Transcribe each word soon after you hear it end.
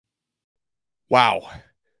Wow.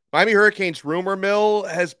 Miami Hurricanes rumor mill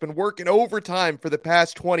has been working overtime for the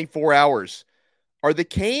past 24 hours. Are the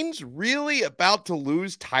Canes really about to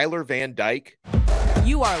lose Tyler Van Dyke?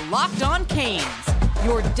 You are Locked On Canes,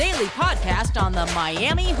 your daily podcast on the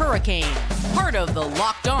Miami Hurricanes, part of the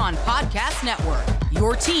Locked On Podcast Network,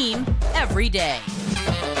 your team every day.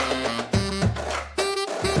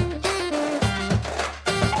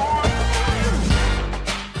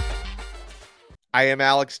 I am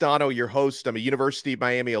Alex Dono, your host. I'm a University of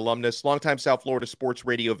Miami alumnus, longtime South Florida sports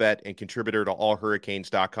radio vet, and contributor to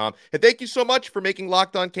allhurricanes.com. And thank you so much for making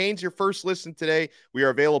Locked On Canes your first listen today. We are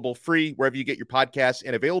available free wherever you get your podcasts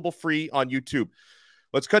and available free on YouTube.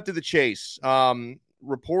 Let's cut to the chase.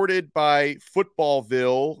 Reported by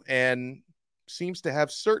Footballville and seems to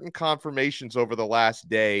have certain confirmations over the last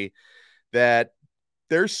day that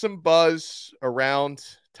there's some buzz around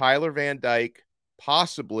Tyler Van Dyke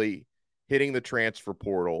possibly hitting the transfer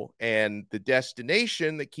portal, and the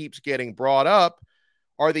destination that keeps getting brought up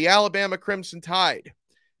are the Alabama Crimson Tide.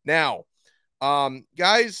 Now,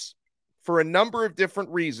 guys, for a number of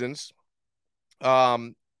different reasons,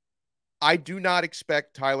 I do not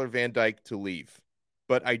expect Tyler Van Dyke to leave,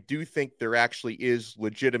 but I do think there actually is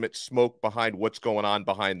legitimate smoke behind what's going on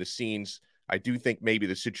behind the scenes. I do think maybe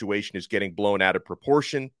the situation is getting blown out of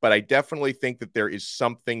proportion, but I definitely think that there is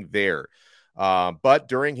something there. But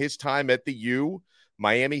during his time at the U,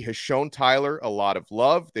 Miami has shown Tyler a lot of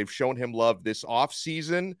love. They've shown him love this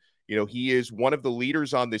offseason. You know, he is one of the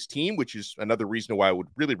leaders on this team, which is another reason why it would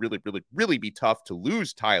really be tough to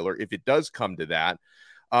lose Tyler if it does come to that.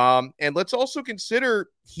 And let's also consider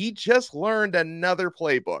he just learned another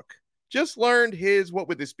playbook. Just learned what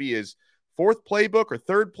would this be, his fourth playbook or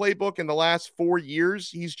third playbook in the last 4 years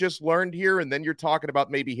he's just learned here. And then you're talking about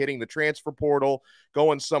maybe hitting the transfer portal,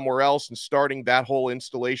 going somewhere else and starting that whole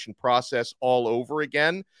installation process all over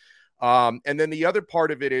again. And then the other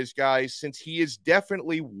part of it is, guys, since he is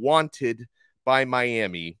definitely wanted by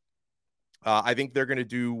Miami, I think they're going to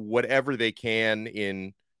do whatever they can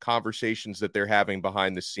in conversations that they're having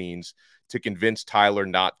behind the scenes to convince Tyler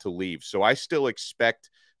not to leave. So I still expect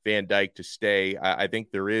Van Dyke to stay. I think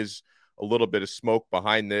there is a little bit of smoke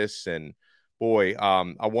behind this. And boy,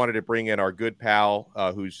 I wanted to bring in our good pal,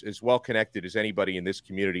 who's as well connected as anybody in this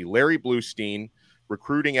community, Larry Bluestein,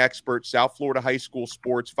 recruiting expert, South Florida high school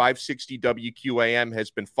sports, 560 WQAM,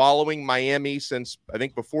 has been following Miami since I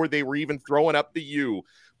think before they were even throwing up the U.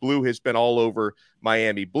 Blue has been all over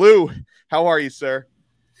Miami. Blue, how are you, sir?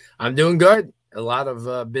 I'm doing good. A lot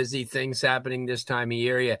of busy things happening this time of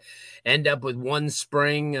year. You end up with one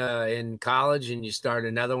spring in college and you start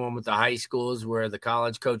another one with the high schools where the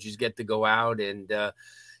college coaches get to go out. And, a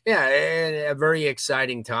very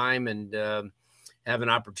exciting time and have an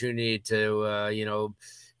opportunity to,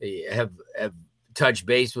 have touch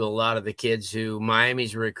base with a lot of the kids who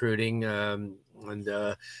Miami's recruiting. And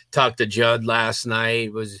talked to Judd last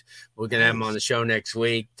night. We're going to have him on the show next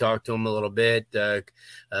week. Talk to him a little bit.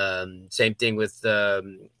 Same thing with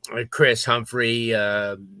Chris Humphrey.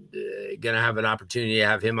 Going to have an opportunity to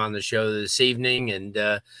have him on the show this evening. And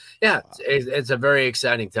it's a very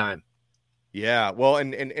exciting time. Yeah, well,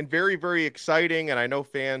 and very, very exciting. And I know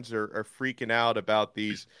fans are freaking out about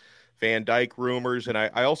these Van Dyke rumors. And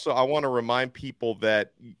I want to remind people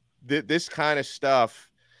that this kind of stuff,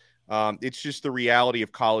 it's just the reality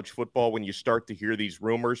of college football when you start to hear these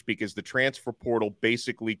rumors, because the transfer portal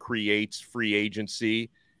basically creates free agency.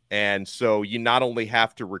 And so you not only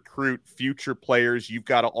have to recruit future players, you've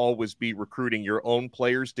got to always be recruiting your own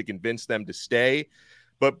players to convince them to stay.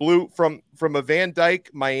 But Blue, from a Van Dyke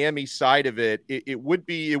Miami side of it, it would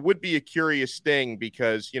be a curious thing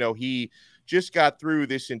because, he just got through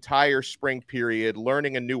this entire spring period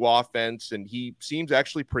learning a new offense, and he seems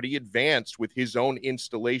actually pretty advanced with his own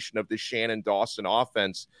installation of the Shannon Dawson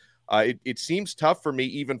offense. It seems tough for me,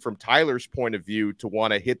 even from Tyler's point of view, to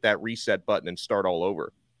want to hit that reset button and start all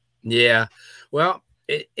over. Yeah, well,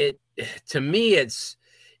 it to me,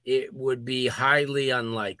 it would be highly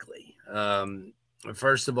unlikely.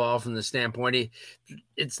 First of all, from the standpoint,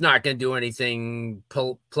 it's not going to do anything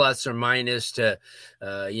plus or minus to,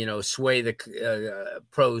 sway the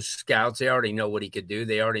pro scouts. They already know what he could do.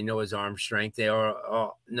 They already know his arm strength. They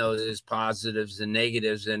all know his positives and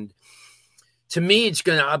negatives. And to me, it's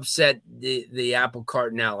going to upset the apple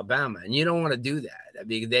cart in Alabama. And you don't want to do that. I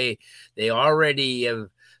mean, they already have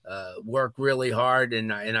work really hard,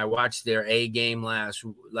 and I watched their A game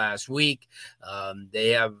last week. They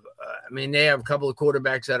have a couple of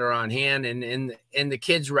quarterbacks that are on hand, and the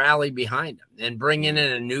kids rally behind them and bringing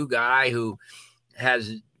in a new guy who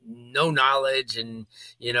has no knowledge, and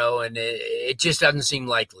it just doesn't seem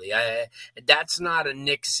likely. That's not a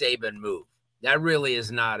Nick Saban move. That really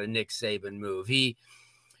is not a Nick Saban move.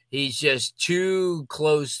 He's just too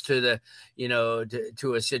close to the,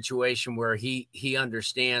 to a situation where he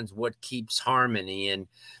understands what keeps harmony, and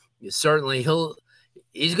certainly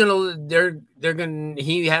he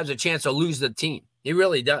has a chance to lose the team. He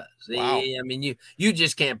really does. Wow. I mean, you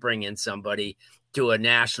just can't bring in somebody to a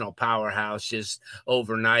national powerhouse just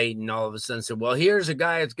overnight and all of a sudden say, well, here's a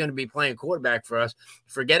guy that's going to be playing quarterback for us.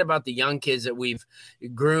 Forget about the young kids that we've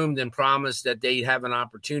groomed and promised that they have an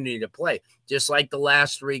opportunity to play, just like the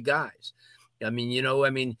last three guys. I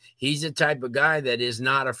mean, he's the type of guy that is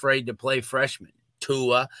not afraid to play freshmen.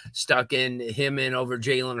 Tua stuck in over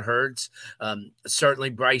Jalen Hurts. Certainly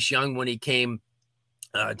Bryce Young, when he came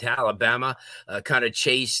to Alabama, kind of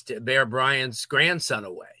chased Bear Bryant's grandson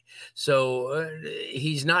away. So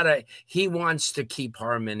he wants to keep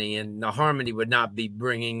harmony, and the harmony would not be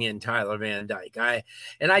bringing in Tyler Van Dyke.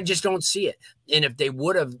 I just don't see it. And if they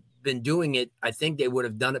would have been doing it, I think they would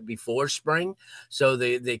have done it before spring. So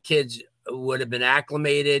the kids would have been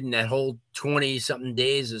acclimated, and that whole 20 something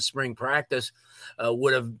days of spring practice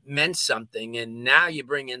would have meant something. And now you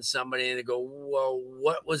bring in somebody and they go, well,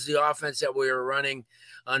 what was the offense that we were running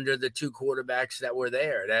under the two quarterbacks that were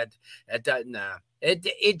there?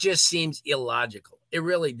 It just seems illogical. It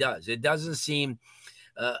really does. It doesn't seem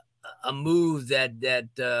a move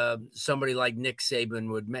that somebody like Nick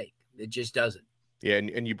Saban would make. It just doesn't. Yeah,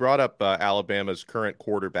 and you brought up Alabama's current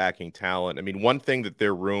quarterbacking talent. I mean, one thing that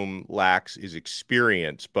their room lacks is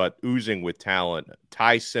experience, but oozing with talent.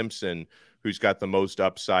 Ty Simpson, who's got the most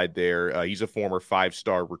upside there, he's a former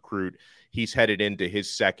 5-star recruit. He's headed into his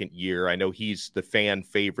second year. I know he's the fan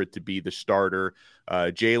favorite to be the starter.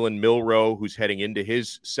 Jalen Milroe, who's heading into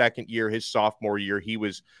his second year, his sophomore year, he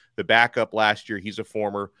was the backup last year. He's a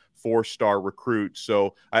former 4-star recruit.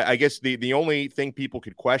 So I guess the only thing people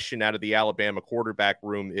could question out of the Alabama quarterback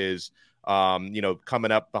room is,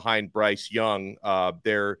 coming up behind Bryce Young,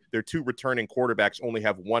 their two returning quarterbacks only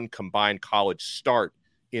have one combined college start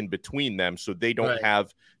in between them. So they don't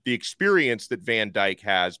have the experience that Van Dyke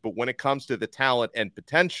has. But when it comes to the talent and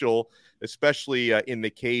potential, especially in the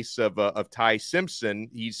case of Ty Simpson,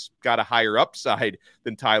 he's got a higher upside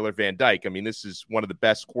than Tyler Van Dyke. I mean, this is one of the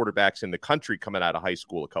best quarterbacks in the country coming out of high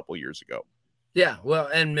school a couple years ago. Yeah, well,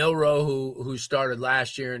 and Milroe, who started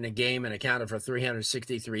last year in the game and accounted for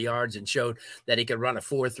 363 yards and showed that he could run a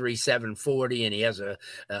 4.3 740, and he has a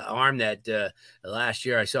arm that last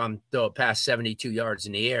year I saw him throw it past 72 yards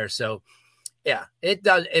in the air. So, yeah, it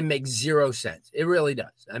does. It makes zero sense. It really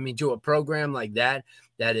does. I mean, to a program like that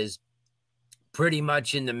is pretty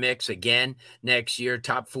much in the mix again next year,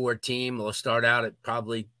 top 4 team. Will start out at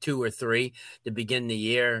probably 2 or 3 to begin the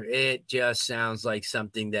year. It just sounds like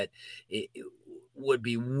something that it would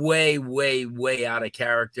be way, way, way out of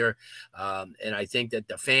character. And I think that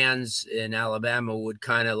the fans in Alabama would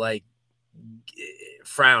kind of like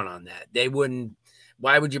frown on that. They wouldn't.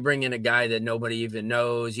 Why would you bring in a guy that nobody even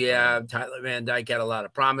knows? Yeah, Tyler Van Dyke had a lot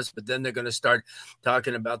of promise, but then they're going to start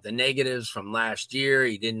talking about the negatives from last year.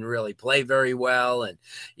 He didn't really play very well. And,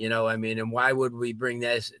 and why would we bring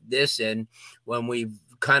this in when we've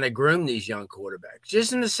kind of groomed these young quarterbacks?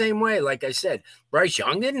 Just in the same way, like I said, Bryce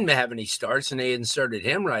Young didn't have any starts and they inserted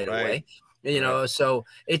him right away. So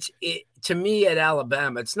to me at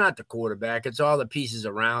Alabama, it's not the quarterback, it's all the pieces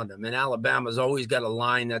around him. And Alabama's always got a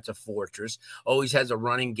line that's a fortress, always has a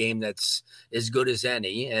running game that's as good as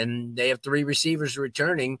any. And they have 3 receivers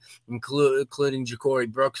returning, including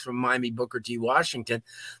Ja'Cory Brooks from Miami, Booker T. Washington,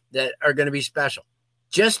 that are going to be special.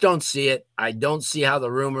 Just don't see it. I don't see how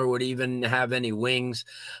the rumor would even have any wings.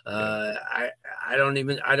 I don't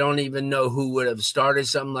even know who would have started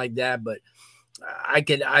something like that, but I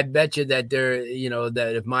bet you that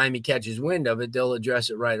that if Miami catches wind of it, they'll address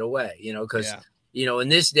it right away, because, in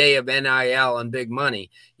this day of NIL and big money,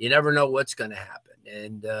 you never know what's going to happen.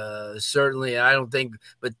 And certainly I don't think,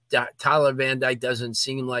 but Tyler Van Dyke doesn't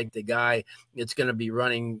seem like the guy that's going to be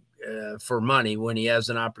running for money when he has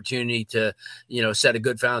an opportunity to, set a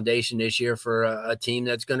good foundation this year for a team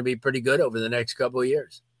that's going to be pretty good over the next couple of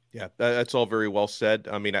years. Yeah, that's all very well said.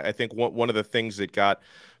 I mean, I think one of the things that got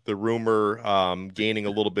the rumor gaining a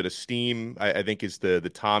little bit of steam, I think, is the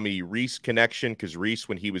Tommy Rees connection, because Rees,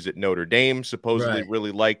 when he was at Notre Dame, supposedly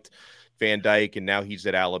really liked Van Dyke, and now he's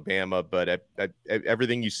at Alabama. But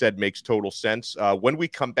everything you said makes total sense. When we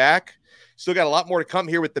come back, still got a lot more to come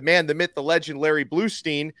here with the man, the myth, the legend, Larry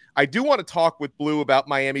Bluestein. I do want to talk with Blue about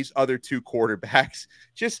Miami's other 2 quarterbacks,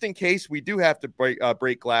 just in case we do have to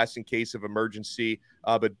break glass in case of emergency.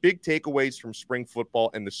 But big takeaways from spring football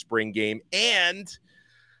and the spring game. And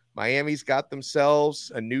Miami's got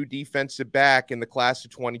themselves a new defensive back in the class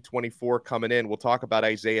of 2024 coming in. We'll talk about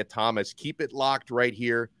Isaiah Thomas. Keep it locked right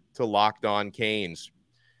here to Locked On Canes.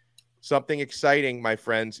 Something exciting, my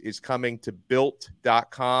friends, is coming to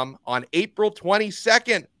Built.com on April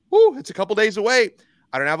 22nd. Woo, it's a couple days away.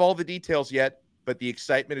 I don't have all the details yet, but the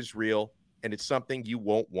excitement is real, and it's something you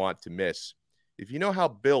won't want to miss. If you know how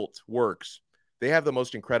Built works, they have the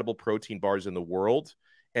most incredible protein bars in the world,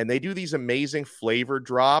 and they do these amazing flavor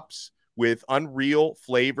drops with unreal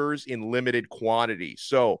flavors in limited quantity.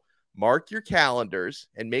 So mark your calendars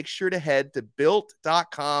and make sure to head to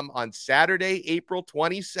Built.com on Saturday, April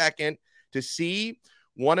 22nd to be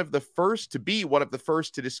one of the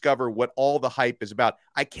first to discover what all the hype is about.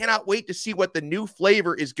 I cannot wait to see what the new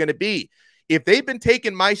flavor is going to be. If they've been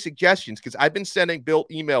taking my suggestions, because I've been sending Built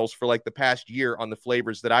emails for like the past year on the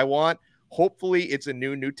flavors that I want, hopefully it's a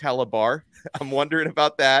new Nutella bar. I'm wondering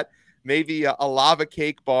about that. Maybe a lava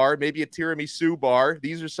cake bar, maybe a tiramisu bar.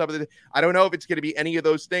 These are some of the, I don't know if it's going to be any of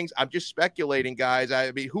those things. I'm just speculating, guys.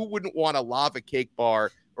 I mean, who wouldn't want a lava cake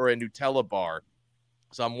bar or a Nutella bar?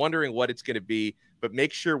 So I'm wondering what it's going to be, but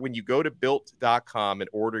make sure when you go to Built.com and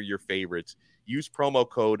order your favorites, use promo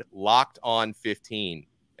code LOCKEDON15,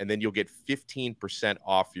 and then you'll get 15%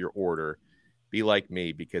 off your order. Be like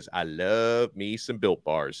me, because I love me some Built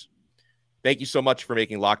bars. Thank you so much for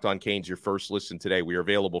making Locked On Canes your first listen today. We are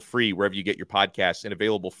available free wherever you get your podcasts and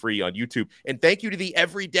available free on YouTube. And thank you to the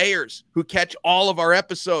everydayers who catch all of our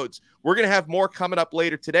episodes. We're going to have more coming up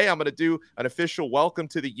later today. I'm going to do an official welcome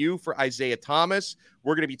to the U for Isaiah Thomas.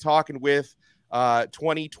 We're going to be talking with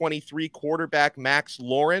 2023 quarterback Max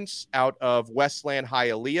Lawrence out of Westland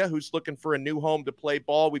Hialeah, who's looking for a new home to play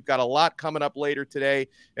ball. We've got a lot coming up later today,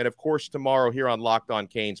 and of course tomorrow here on Locked On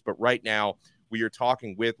Canes. But right now, we are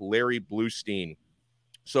talking with Larry Bluestein.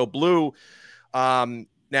 So, Blue,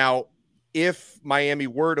 now, if Miami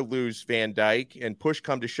were to lose Van Dyke and push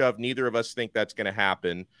come to shove, neither of us think that's going to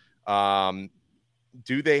happen.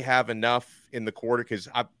 Do they have enough in the quarter? Because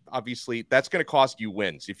obviously that's going to cost you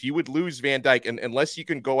wins. If you would lose Van Dyke, and unless you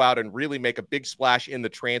can go out and really make a big splash in the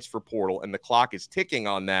transfer portal, and the clock is ticking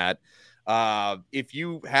on that, if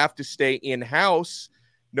you have to stay in-house,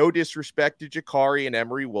 no disrespect to Jakari and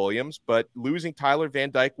Emory Williams, but losing Tyler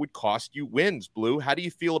Van Dyke would cost you wins, Blue. How do you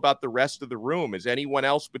feel about the rest of the room? Is anyone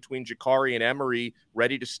else between Jakari and Emory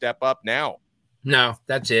ready to step up now? No,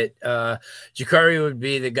 that's it. Jakari would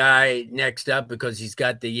be the guy next up because he's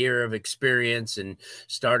got the year of experience and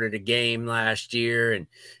started a game last year and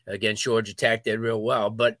against Georgia Tech did real well.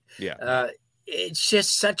 But yeah, it's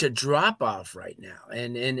just such a drop-off right now.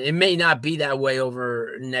 And it may not be that way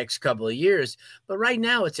over the next couple of years, but right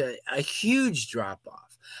now it's a huge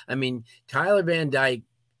drop-off. I mean, Tyler Van Dyke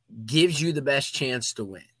gives you the best chance to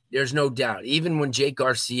win. There's no doubt. Even when Jake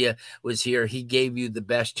Garcia was here, he gave you the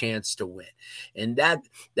best chance to win. And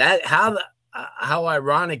how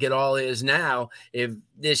ironic it all is now, if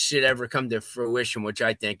this should ever come to fruition, which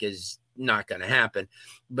I think is not going to happen,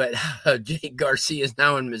 but Jake Garcia is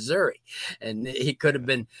now in Missouri, and he could have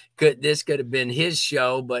been this could have been his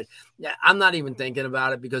show, but I'm not even thinking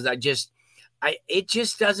about it because it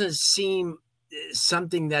just doesn't seem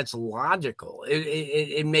something that's logical.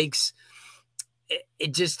 It makes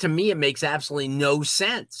it just, to me, it makes absolutely no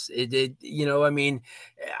sense. You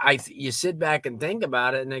sit back and think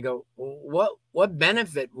about it and I go, what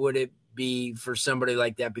benefit would it be for somebody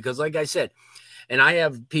like that? Because like I said, and I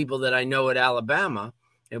have people that I know at Alabama,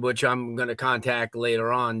 which I'm going to contact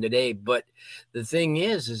later on today. But the thing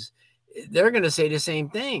is they're going to say the same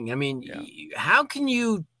thing. I mean, how can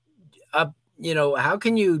you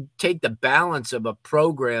take the balance of a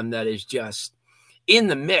program that is just in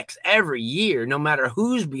the mix every year, no matter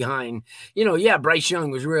who's behind? Bryce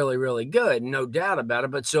Young was really, really good, no doubt about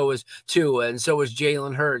it. But so was Tua, and so was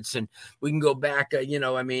Jalen Hurts. And we can go back,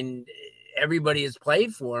 everybody has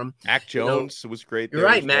played for him. Mac Jones was great. You're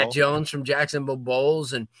right. Matt Jones from Jacksonville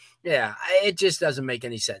Bulls. And it just doesn't make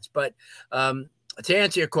any sense. But to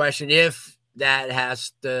answer your question, if that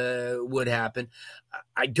would happen,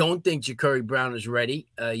 I don't think Jakari Brown is ready,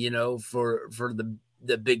 for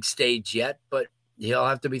the big stage yet, but he'll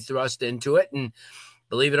have to be thrust into it. And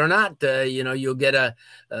believe it or not, you'll get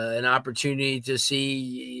an opportunity to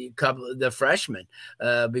see a couple of the freshmen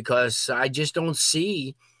because I just don't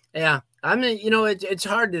see. Yeah, it's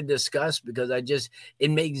hard to discuss because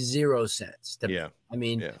it makes zero sense to me. I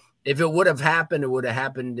mean, if it would have happened, it would have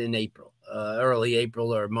happened in April, early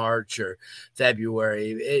April or March or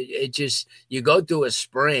February. It just, you go through a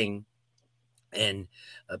spring And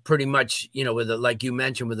pretty much, with like you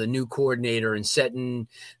mentioned, with a new coordinator and setting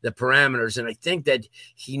the parameters. And I think that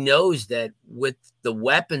he knows that with the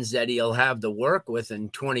weapons that he'll have to work with in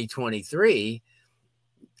 2023,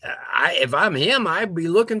 if I'm him, I'd be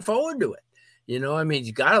looking forward to it.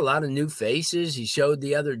 He's got a lot of new faces. He showed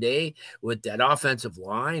the other day with that offensive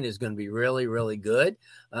line is going to be really, really good.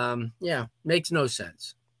 Makes no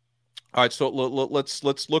sense. All right, so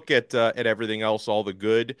let's look at everything else, all the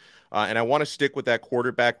good, and I want to stick with that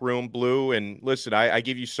quarterback room, Blue. And listen, I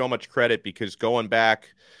give you so much credit because going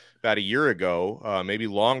back about a year ago, maybe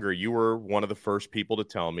longer, you were one of the first people to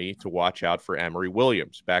tell me to watch out for Emory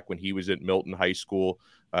Williams back when he was at Milton High School.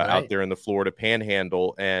 Right. Out there in the Florida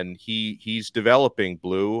Panhandle, and he's developing,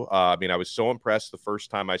 Blue. I was so impressed the first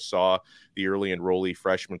time I saw the early enrollee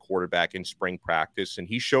freshman quarterback in spring practice, and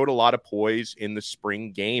he showed a lot of poise in the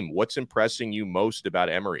spring game. What's impressing you most about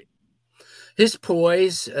Emory? His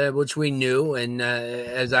poise, which we knew, and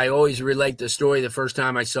as I always relate the story, the first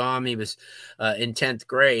time I saw him, he was in 10th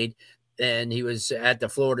grade. And he was at the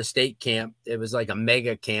Florida State camp. It was like a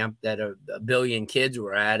mega camp that a billion kids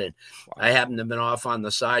were at. And wow. I happened to have been off on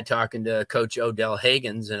the side talking to Coach Odell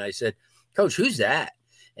Higgins. And I said, Coach, who's that?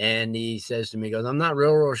 And he says to me, he goes, I'm not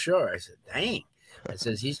real sure. I said, dang. I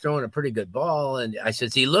says, he's throwing a pretty good ball. And I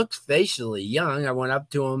said, he looks facially young. I went up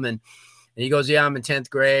to him and he goes, yeah, I'm in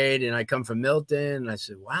 10th grade and I come from Milton. And I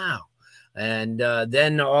said, wow. And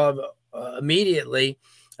then immediately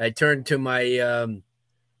I turned to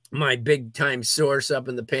my big time source up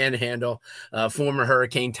in the Panhandle, former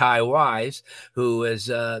Hurricane Ty Wise, who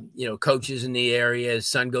is, coaches in the area. His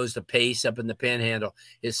son goes to Pace up in the Panhandle.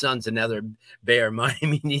 His son's another bear.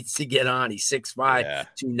 Miami needs to get on. He's 6'5",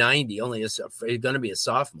 290, he's going to be a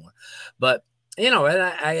sophomore. But, and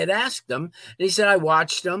I had asked him, and he said, I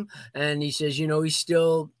watched him, and he says, he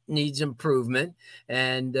still needs improvement.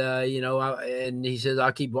 And, and he says,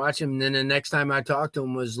 I'll keep watching him. And then the next time I talked to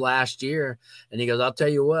him was last year. And he goes, I'll tell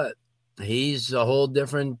you what, he's a whole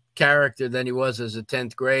different character than he was as a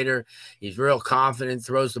 10th grader. He's real confident,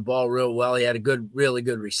 throws the ball real well. He had a really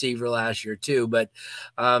good receiver last year too. But,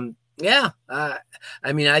 I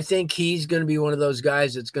think he's going to be one of those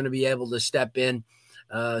guys that's going to be able to step in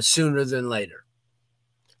sooner than later.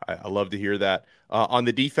 I love to hear that. On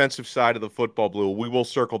the defensive side of the football, Blue, we will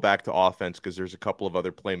circle back to offense because there's a couple of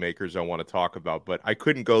other playmakers I want to talk about. But I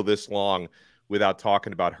couldn't go this long without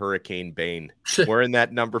talking about Hurricane Bane. Wearing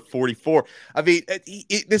that number 44.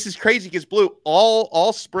 This is crazy because, Blue,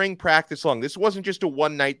 all spring practice long, this wasn't just a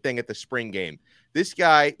one-night thing at the spring game. This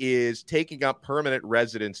guy is taking up permanent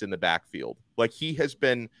residence in the backfield. Like, he has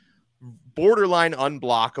been borderline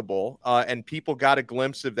unblockable, and people got a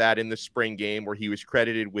glimpse of that in the spring game where he was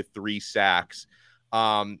credited with 3 sacks.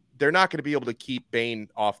 They're not going to be able to keep Bane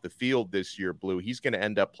off the field this year, Blue. He's going to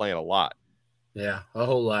end up playing a lot. Yeah, a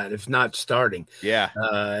whole lot, if not starting. Yeah.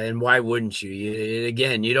 And why wouldn't you?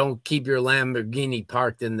 You don't keep your Lamborghini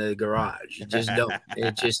parked in the garage. You just don't.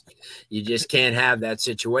 You just can't have that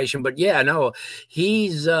situation. But yeah, no,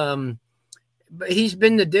 but he's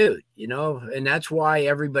been the dude, and that's why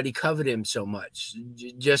everybody covered him so much,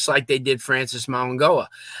 just like they did Francis Mauangoa.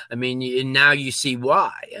 And now you see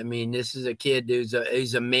why. This is a kid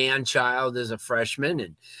he's a man-child as a freshman,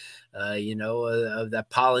 and of that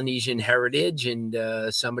Polynesian heritage, and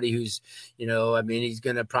somebody who's, he's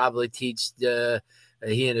going to probably teach he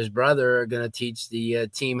and his brother are going to teach the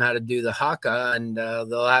team how to do the haka, and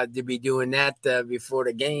they'll have to be doing that before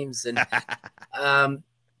the games. And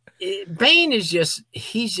Bane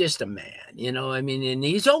he's just a man, and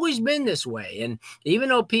he's always been this way. And even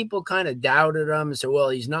though people kind of doubted him and said, well,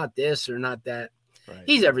 he's not this or not that, right.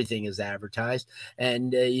 He's everything is advertised.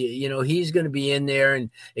 And, he's going to be in there,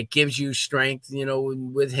 and it gives you strength,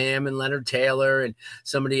 with him and Leonard Taylor and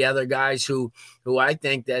some of the other guys who I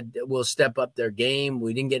think that will step up their game.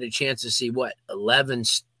 We didn't get a chance to see 11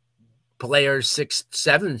 players,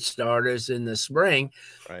 6-7 starters in the spring.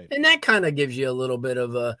 Right. And that kind of gives you a little bit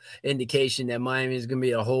of a indication that Miami is going to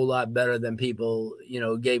be a whole lot better than people,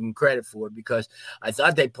 gave them credit for, because I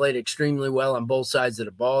thought they played extremely well on both sides of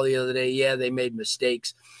the ball the other day. Yeah, they made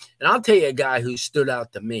mistakes. And I'll tell you a guy who stood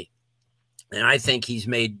out to me, and I think he's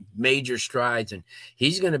made major strides, and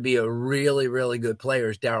he's going to be a really, really good player,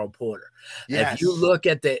 is Darryl Porter. Yes. If you look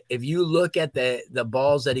at the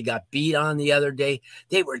balls that he got beat on the other day,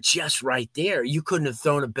 they were just right there. You couldn't have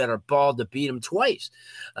thrown a better ball to beat him twice,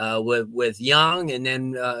 with Young, and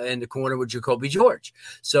then in the corner with Jacoby George.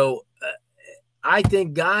 So I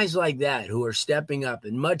think guys like that who are stepping up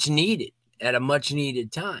and much needed at a much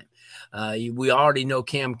needed time. We already know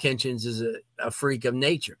Cam Kinchins is a freak of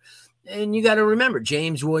nature. And you got to remember,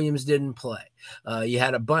 James Williams didn't play. You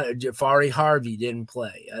had a bunch. Jafari Harvey didn't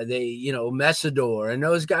play. Messidor and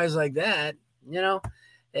those guys like that.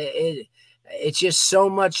 It's just so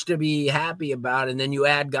much to be happy about. And then you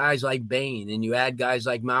add guys like Bain, and you add guys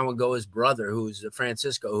like Mamagoa's brother, who's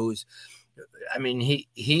Francisco, who's, I mean,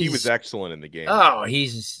 he was excellent in the game. Oh,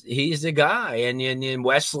 he's the guy. And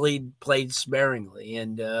Wesley played sparingly.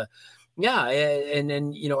 And and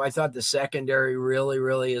then, I thought the secondary really,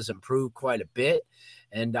 really has improved quite a bit.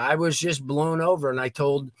 And I was just blown over. And I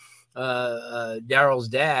told Daryl's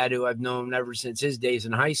dad, who I've known ever since his days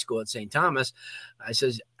in high school at St. Thomas, I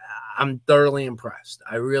says, I'm thoroughly impressed.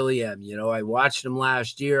 I really am. I watched him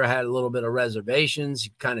last year. I had a little bit of reservations,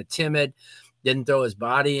 kind of timid, didn't throw his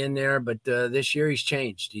body in there. But this year he's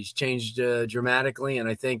changed. He's changed dramatically. And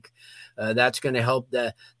I think that's going to help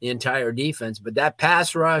the entire defense. But that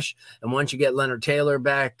pass rush, and once you get Leonard Taylor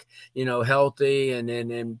back, healthy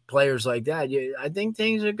and players like that, I think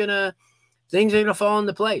things are going to fall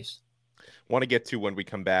into place. Want to get to, when we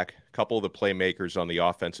come back, a couple of the playmakers on the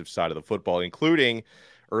offensive side of the football, including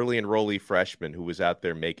early enrollee freshman who was out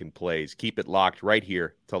there making plays. Keep it locked right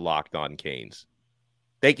here to Locked On Canes.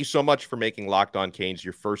 Thank you so much for making Locked On Canes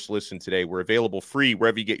your first listen today. We're available free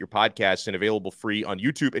wherever you get your podcasts and available free on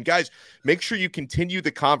YouTube. And guys, make sure you continue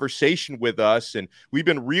the conversation with us. And we've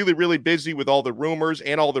been really, really busy with all the rumors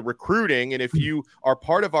and all the recruiting. And if you are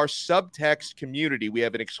part of our subtext community, we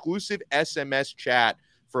have an exclusive SMS chat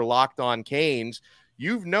for Locked On Canes.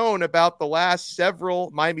 You've known about the last several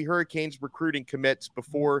Miami Hurricanes recruiting commits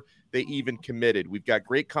before they even committed. We've got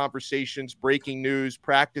great conversations, breaking news,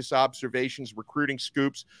 practice observations, recruiting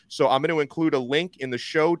scoops. So I'm going to include a link in the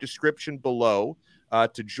show description below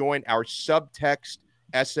to join our subtext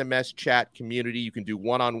SMS chat community. You can do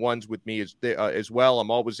one-on-ones with me as well. I'm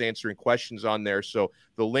always answering questions on there. So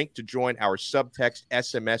the link to join our subtext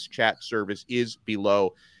SMS chat service is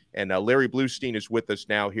below. And Larry Bluestein is with us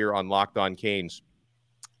now here on Locked On Canes.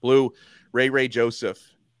 Blue, Ray Joseph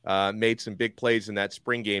made some big plays in that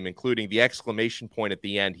spring game, including the exclamation point at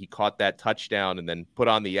the end. He caught that touchdown and then put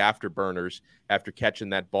on the afterburners after catching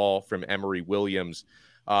that ball from Emory Williams.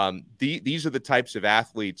 These are the types of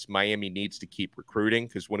athletes Miami needs to keep recruiting,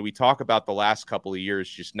 because when we talk about the last couple of years,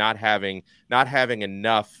 just not having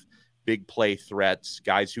enough big play threats,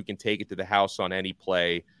 guys who can take it to the house on any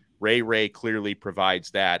play, Ray clearly provides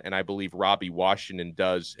that, and I believe Robbie Washington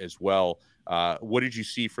does as well. What did you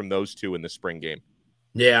see from those two in the spring game?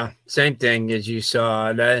 Yeah, same thing as you saw.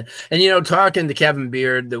 And talking to Kevin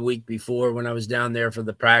Beard the week before when I was down there for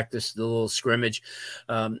the practice, the little scrimmage,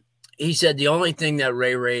 he said the only thing that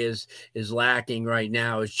Ray is lacking right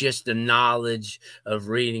now is just the knowledge of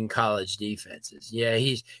reading college defenses. Yeah,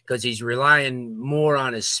 because he's relying more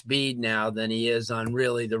on his speed now than he is on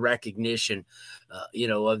really the recognition,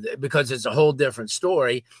 because it's a whole different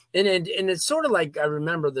story. And it's sort of like, I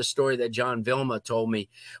remember the story that John Vilma told me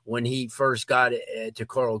when he first got to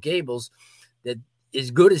Coral Gables, that as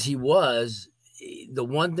good as he was, the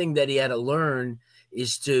one thing that he had to learn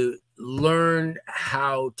is to learn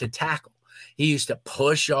how to tackle. He used to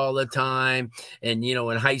push all the time. And,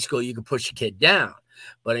 in high school, you could push a kid down.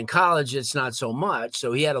 But in college, it's not so much.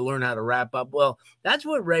 So he had to learn how to wrap up. Well, that's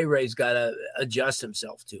what Ray's got to adjust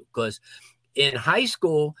himself to, because in high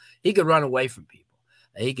school, he could run away from people.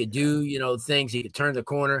 He could do, things. He could turn the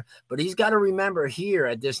corner. But he's got to remember here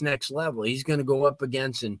at this next level, he's going to go up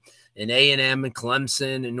against an A&M and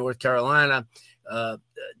Clemson and North Carolina,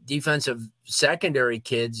 defensive secondary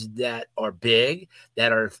kids that are big,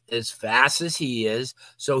 that are as fast as he is.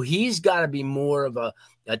 So he's got to be more of a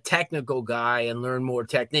technical guy and learn more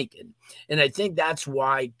technique. And I think that's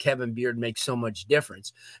why Kevin Beard makes so much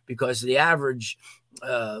difference, because the average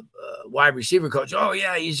wide receiver coach, oh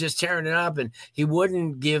yeah, he's just tearing it up, and he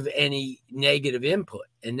wouldn't give any negative input.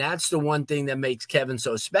 And that's the one thing that makes Kevin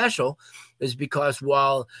so special, is because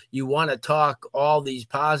while you want to talk all these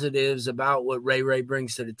positives about what Ray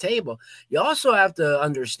brings to the table, you also have to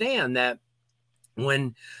understand that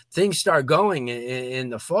when things start going in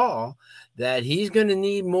the fall, that he's going to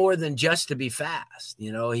need more than just to be fast.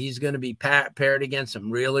 He's going to be paired against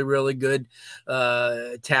some really, really good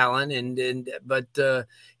talent. But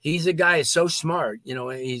he's a guy who's so smart.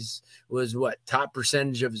 He's was top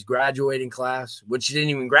percentage of his graduating class, which didn't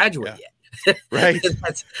even graduate yet. Right.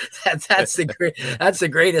 that's the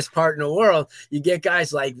greatest part in the world. You get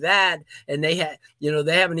guys like that, and they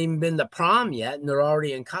haven't even been to prom yet, and they're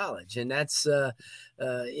already in college. And that's those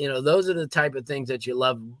are the type of things that you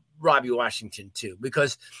love Robbie Washington too,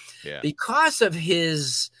 because of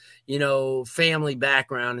his family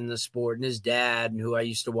background in the sport, and his dad, and who I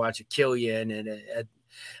used to watch at Killian, and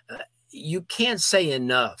you can't say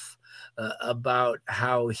enough about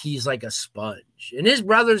how he's like a sponge, and his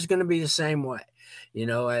brother's going to be the same way,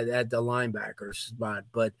 at the linebacker spot.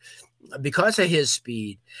 But because of his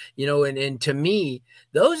speed, and to me,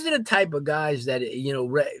 those are the type of guys that,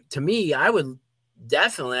 to me, I would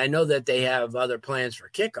definitely, I know that they have other plans for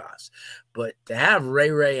kickoffs, but to have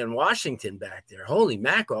Ray and Washington back there, holy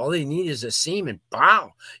mackerel, all they need is a seam and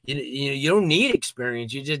bow. You don't need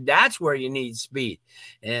experience. That's where you need speed.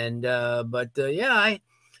 And,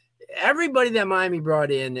 everybody that Miami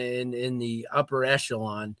brought in the upper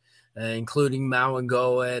echelon, including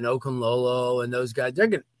Mawangoa and Okunlolo and those guys,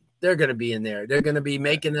 they're going to be in there. They're going to be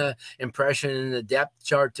making an impression in the depth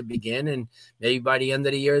chart to begin, and maybe by the end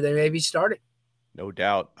of the year, they may be starting. No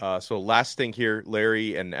doubt. So last thing here,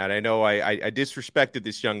 Larry, and I know I disrespected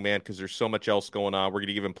this young man because there's so much else going on. We're going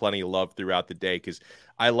to give him plenty of love throughout the day because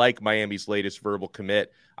I like Miami's latest verbal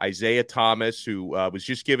commit, Isaiah Thomas, who was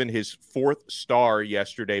just given his 4th star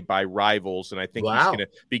yesterday by Rivals, and I think he's going to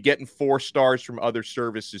be getting 4 stars from other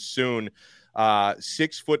services soon.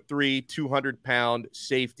 6'3", 200-pound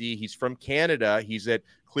safety. He's from Canada. He's at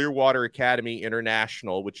Clearwater Academy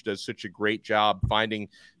International, which does such a great job finding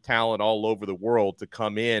talent all over the world to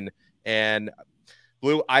come in. And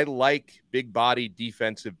Blue, I like big body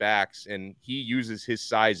defensive backs, and he uses his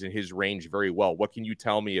size and his range very well. What can you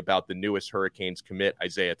tell me about the newest Hurricanes commit,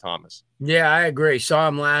 Isaiah Thomas? Yeah, I agree. Saw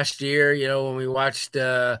him last year, when we watched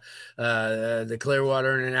the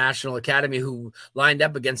Clearwater International Academy, who lined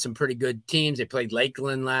up against some pretty good teams. They played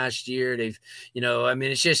Lakeland last year. They've,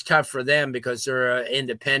 it's just tough for them because they're an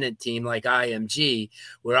independent team like IMG,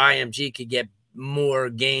 where IMG could get more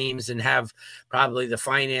games and have probably the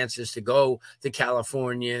finances to go to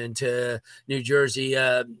California and to New Jersey.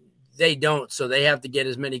 They don't, so they have to get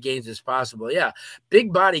as many games as possible. Yeah,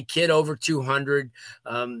 big body kid, over 200,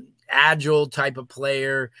 agile type of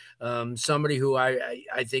player, somebody who I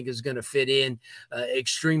think is going to fit in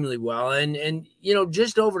extremely well. And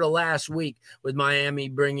just over the last week with Miami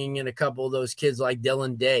bringing in a couple of those kids like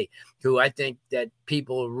Dylan Day, who I think that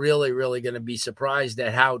people are really, really going to be surprised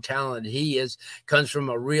at how talented he is. Comes from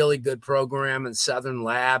a really good program in Southern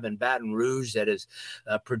Lab and Baton Rouge that has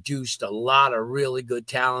produced a lot of really good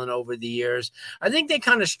talent over the years. I think they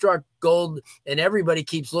kind of struck gold, and everybody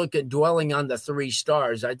keeps dwelling on the 3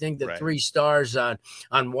 stars. I think the 3 stars on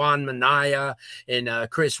Juan Minaya and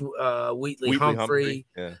Chris Wheatley Humphrey.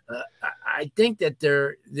 Yeah. I think that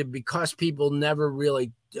they're because people never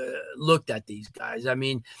really looked at these guys. I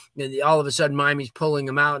mean, all of a sudden Miami's pulling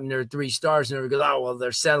them out and they're 3 stars, and everybody goes, oh, well,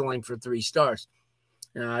 they're settling for 3 stars.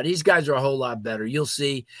 These guys are a whole lot better. You'll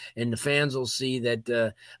see, and the fans will see that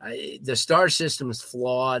the star system is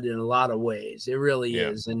flawed in a lot of ways. It really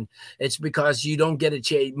is. And it's because you don't get a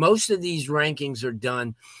chance. Most of these rankings are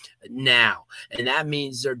done now, and that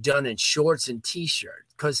means they're done in shorts and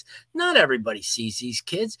T-shirts, because not everybody sees these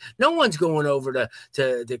kids. No one's going over to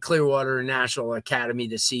the Clearwater National Academy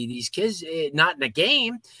to see these kids, not in a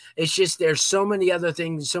game. It's just there's so many other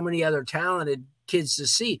things, so many other talented kids to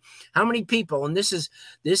see. How many people, and this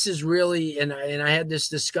is really, and I had this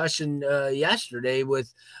discussion yesterday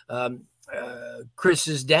with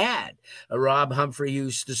Chris's dad, Rob Humphrey, who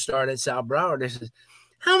used to start at South Broward. This is,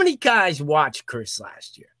 how many guys watched Chris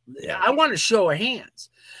last year? Yeah. I want a show of hands.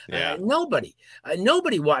 Yeah.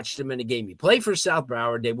 Nobody watched him in a game. He played for South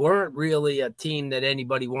Broward. They weren't really a team that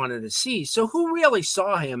anybody wanted to see. So who really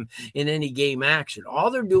saw him in any game action?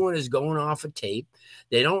 All they're doing is going off of tape.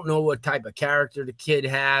 They don't know what type of character the kid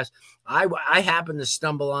has. I happened to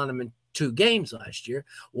stumble on him in 2 games last year.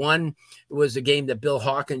 One was a game that Bill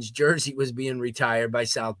Hawkins' jersey was being retired by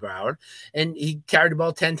South Broward, and he carried the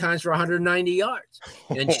ball 10 times for 190 yards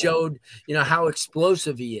and showed, how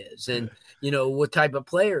explosive he is and, what type of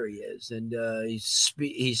player he is. And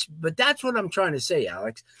but that's what I'm trying to say,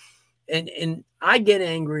 Alex. And I get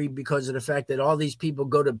angry because of the fact that all these people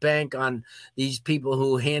go to bank on these people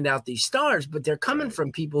who hand out these stars, but they're coming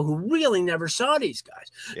from people who really never saw these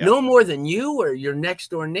guys. Yeah. No more than you or your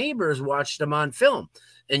next door neighbors watched them on film.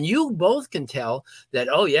 And you both can tell that,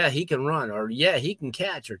 oh, yeah, he can run, or, yeah, he can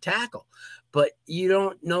catch or tackle. But you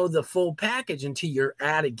don't know the full package until you're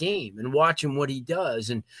at a game and watching what he does.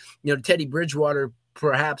 And, Teddy Bridgewater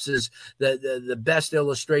perhaps is the best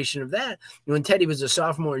illustration of that. When Teddy was a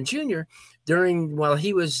sophomore and junior, while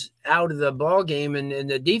he was out of the ball game and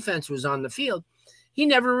the defense was on the field, he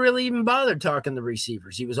never really even bothered talking to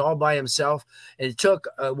receivers. He was all by himself. And it took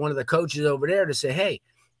one of the coaches over there to say, hey,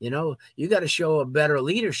 you got to show a better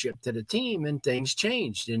leadership to the team, and things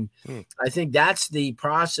changed. And I think that's the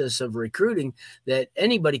process of recruiting that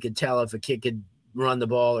anybody could tell if a kid could run the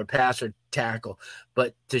ball or pass or tackle,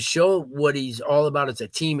 but to show what he's all about as a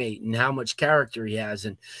teammate and how much character he has,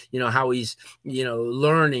 and how he's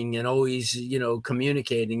learning and always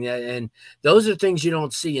communicating, and those are things you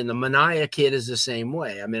don't see. And the Mania kid is the same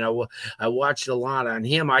way. I mean, I watched a lot on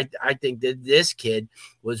him. I think that this kid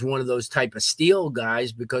was one of those type of steel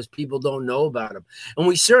guys because people don't know about him, and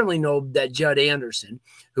we certainly know that Judd Anderson,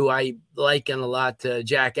 who I liken a lot to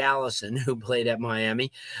Jack Allison, who played at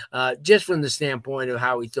Miami, just from the standpoint of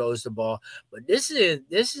how he throws the ball. But this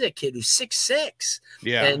is a kid who's 6'6",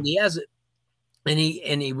 and he has and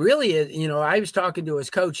he really is. I was talking to his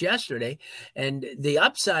coach yesterday, and the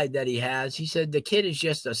upside that he has, he said the kid is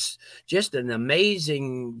just an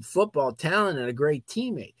amazing football talent and a great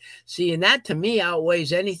teammate. See, and that to me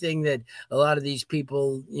outweighs anything that a lot of these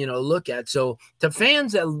people look at. So to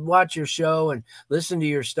fans that watch your show and listen to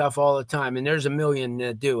your stuff all the time, and there's a million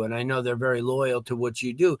that do, and I know they're very loyal to what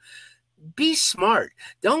you do. Be smart.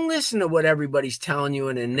 Don't listen to what everybody's telling you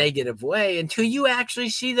in a negative way until you actually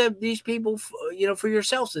see these people, for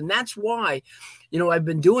yourselves. And that's why, I've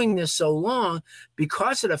been doing this so long,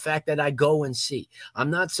 because of the fact that I go and see.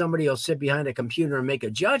 I'm not somebody who'll sit behind a computer and make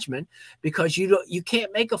a judgment, because you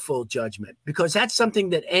can't make a full judgment, because that's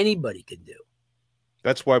something that anybody can do.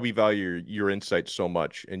 That's why we value your insights so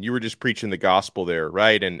much. And you were just preaching the gospel there,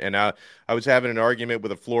 right? And I was having an argument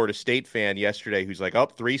with a Florida State fan yesterday who's like,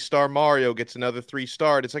 3-star Mario gets another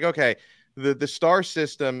 3-star. It's like, okay, the star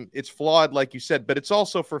system, it's flawed, like you said, but it's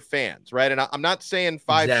also for fans, right? And I'm not saying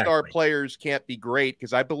 5-star players can't be great,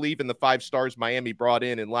 because I believe in the 5 stars Miami brought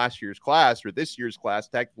in last year's class, or this year's class,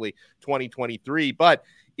 technically 2023. But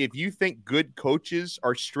if you think good coaches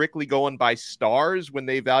are strictly going by stars when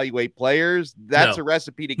they evaluate players, that's a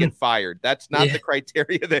recipe to get fired. That's not the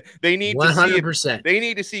criteria that they need 100%. They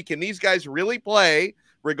need to see, can these guys really play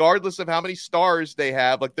regardless of how many stars they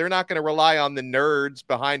have? Like, they're not going to rely on the nerds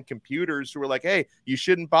behind computers who are like, hey, you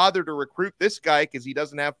shouldn't bother to recruit this guy because he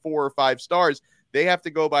doesn't have 4 or 5 stars. They have to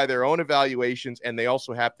go by their own evaluations, and they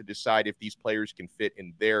also have to decide if these players can fit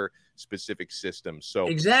in their specific system. So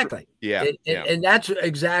exactly. And that's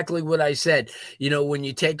exactly what I said. When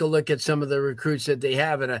you take a look at some of the recruits that they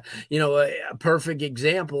have, and a perfect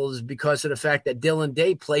example is because of the fact that Dylan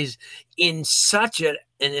Day plays in such an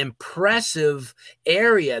impressive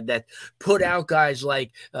area that put out guys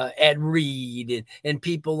like Ed Reed and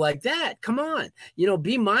people like that. Come on,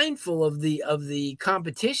 be mindful of the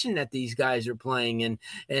competition that these guys are playing,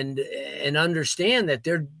 and understand that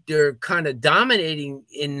they're kind of dominating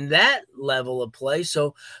in that level of play.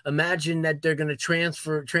 So imagine that they're going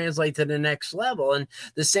to translate to the next level. And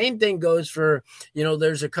the same thing goes for,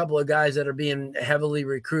 there's a couple of guys that are being heavily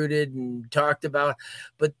recruited and talked about,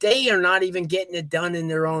 but they are not even getting it done in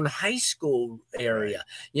their own high school area.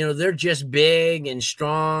 They're just big and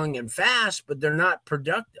strong and fast, but they're not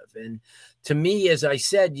productive. And to me, as I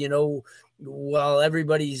said, while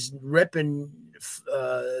everybody's ripping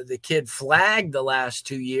the kid Flag the last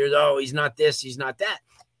 2 years, he's not this, he's not that.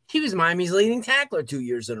 He was Miami's leading tackler 2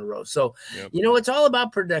 years in a row. So, it's all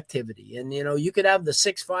about productivity. And, you could have the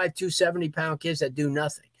 6'5", 270-pound kids that do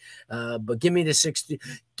nothing. But give me the 60.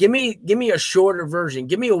 Give me a shorter version.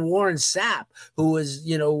 Give me a Warren Sapp, who was,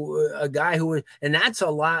 a guy who, and that's a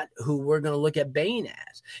lot who we're going to look at Bain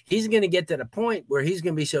as. He's going to get to the point where he's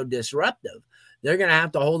going to be so disruptive, they're going to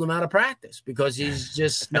have to hold him out of practice, because he's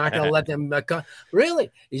just not going to let them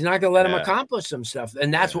he's not going to let him accomplish some stuff.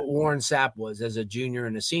 And that's what Warren Sapp was as a junior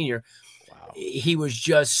and a senior. Wow. He was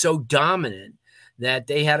just so dominant that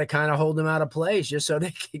they had to kind of hold him out of place just so they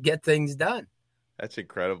could get things done. That's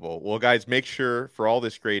incredible. Well, guys, make sure for all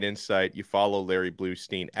this great insight, you follow Larry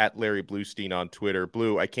Bluestein at Larry Bluestein on Twitter.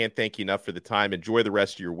 Blue, I can't thank you enough for the time. Enjoy the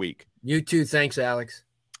rest of your week. You too. Thanks, Alex.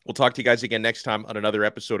 We'll talk to you guys again next time on another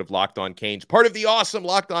episode of Locked On Canes, part of the awesome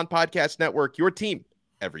Locked On Podcast Network, your team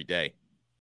every day.